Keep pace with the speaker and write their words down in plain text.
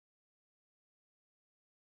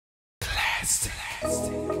Few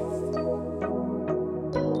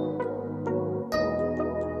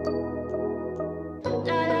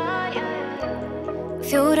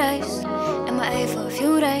days, MIA for a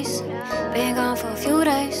few days. Been gone for a few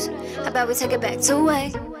days. How about we take it back 2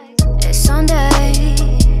 ways? It's Sunday,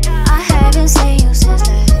 I haven't seen you since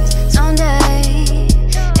last Sunday.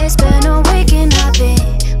 It's been a week and I've been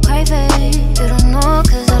craving. You don't know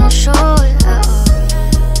cause I don't show it at all.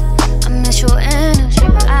 I miss your energy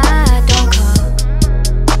but I don't call.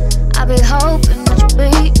 I be hoping that you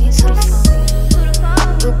beat me to the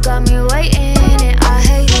phone. You got me waiting and I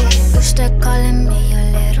hate it. You start calling me a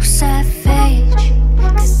little savage,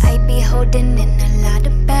 cause I be holding in a lot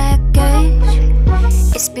of baggage.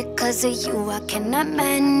 It's because of you I cannot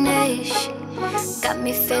manage. Got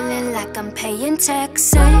me feeling like I'm paying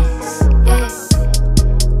taxes. Yeah.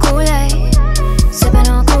 Koolaid, sipping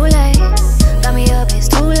on Koolaid. Got me up, it's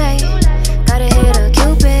too late. Gotta hit a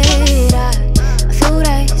Cupid. A few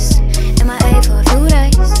days, MIA for a few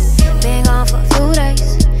days. Been gone for a few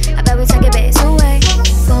days. I bet we take it back 2 ways.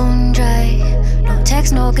 Phone dry, no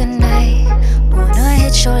text, no goodnight. Wanna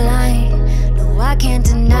hit your line, no I can't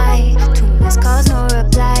deny. 2 missed calls, no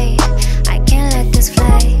reply. I can't let this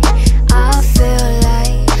fly. I feel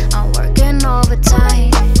like I'm working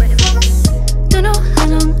overtime. Don't know how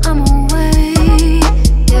long I'm away.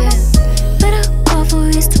 Yeah, better call for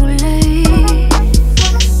it's too late.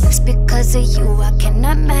 It's because of you I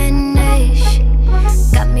cannot manage.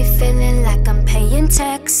 Got me feeling like I'm paying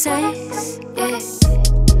taxes. Yeah.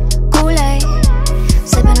 Koolaid,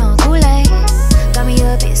 sipping on Koolaid. Got me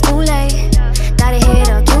up, it's too late. Gotta hit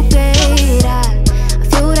a Cupid. A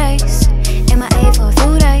few days, MIA for a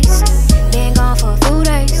few days. Been gone for a few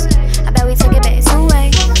days. I bet we took it back 2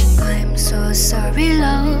 ways. I'm so sorry,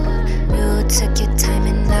 love. You took your time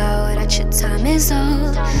and now that your time is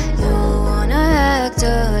up. You wanna act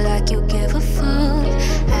like you give a fuck.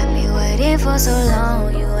 Had me waiting for so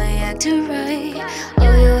long, you ain't acting right.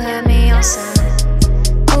 Oh, you had me on side.